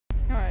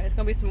it's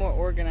gonna be some more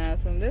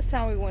organizing. This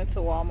time we went to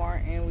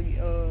Walmart and we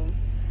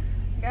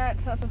got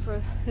something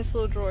for this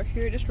little drawer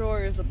here. This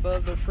drawer is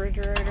above the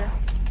refrigerator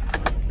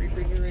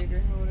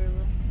or whatever.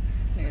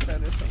 Yeah, throw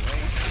this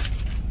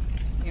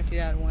away.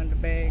 Empty out one of the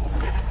bags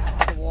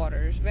of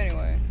waters. But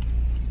anyway,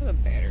 there's a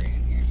battery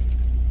in here.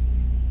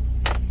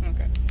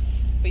 Okay.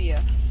 But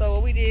yeah, so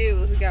what we did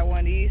was we got one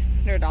of these.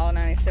 They're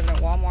 $1.97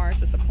 at Walmart.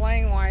 So it's a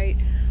plain white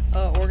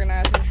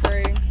organizer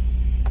tray.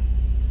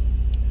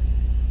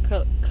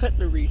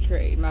 Cutlery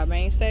tray. My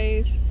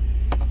mainstays.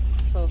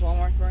 So it's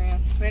Walmart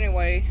brand. But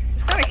anyway,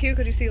 it's kind of cute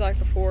because you see like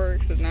the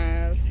forks, the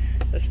knives,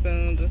 the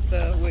spoons and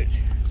stuff, which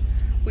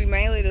we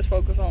mainly just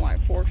focus on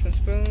like forks and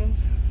spoons.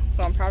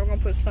 So I'm probably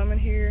gonna put some in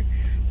here,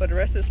 but the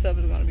rest of the stuff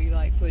is gonna be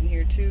like put in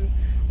here too.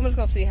 I'm just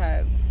gonna see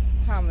how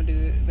I'm gonna do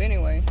it. But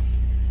anyway,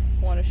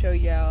 I want to show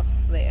y'all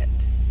that.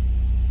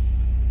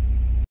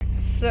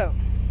 So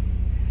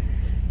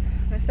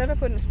instead of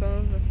putting the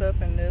spoons and stuff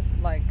in this,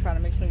 like trying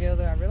to mix them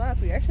together, I realized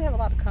we actually have a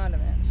lot of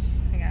condiments.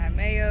 I got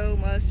mayo,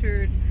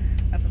 mustard,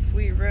 got some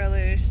sweet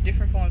relish,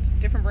 different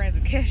brands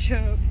of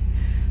ketchup.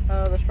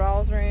 The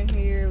straws are in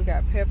here. We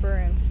got pepper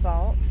and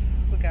salt.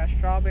 We got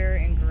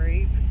strawberry and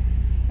grape.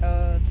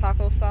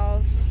 Taco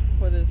sauce,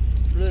 where it's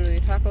literally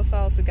taco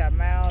sauce. We got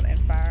mild and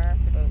fire,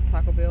 the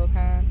Taco Bell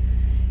kind.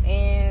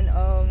 And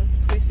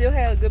we still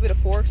had a good bit of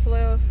forks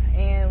left.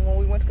 And when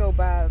we went to go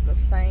buy the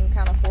same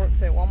kind of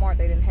forks at Walmart,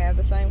 they didn't have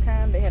the same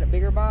kind. They had a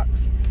bigger box,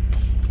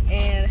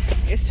 and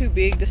it's too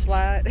big to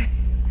slide.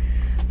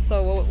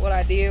 So what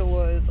I did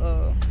was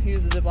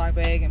use a Ziploc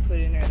bag and put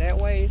it in there that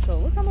way. So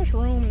look how much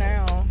room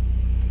now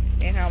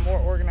and how more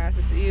organized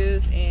this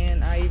is.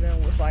 And I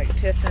even was like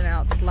testing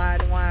out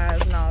sliding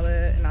wise and all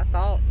that, and I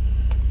thought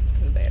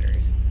the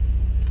batteries,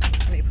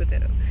 I need to put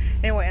that up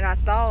anyway, and I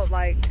thought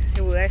like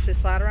it would actually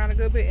slide around a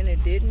good bit, and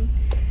it didn't.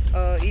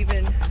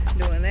 Even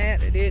doing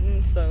that, it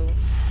didn't. So,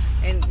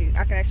 and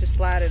I can actually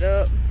slide it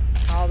up,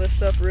 all this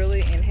stuff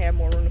really, and have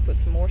more room to put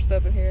some more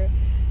stuff in here,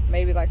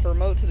 maybe like a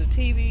remote to the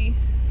TV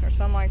or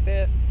something like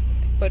that.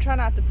 But I'm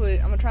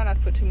gonna try not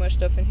to put too much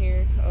stuff in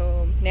here.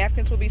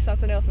 Napkins will be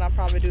something else, and I'll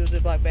probably do a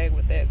Ziploc bag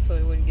with that so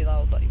it wouldn't get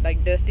all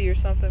like dusty or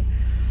something.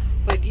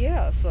 But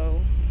yeah,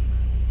 so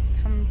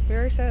I'm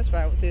very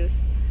satisfied with this.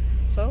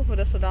 So for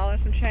just $1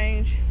 and some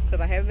change,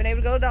 because I haven't been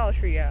able to go to Dollar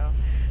Tree, y'all.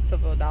 So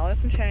for $1 and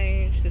some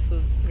change, this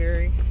was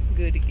very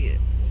good to get.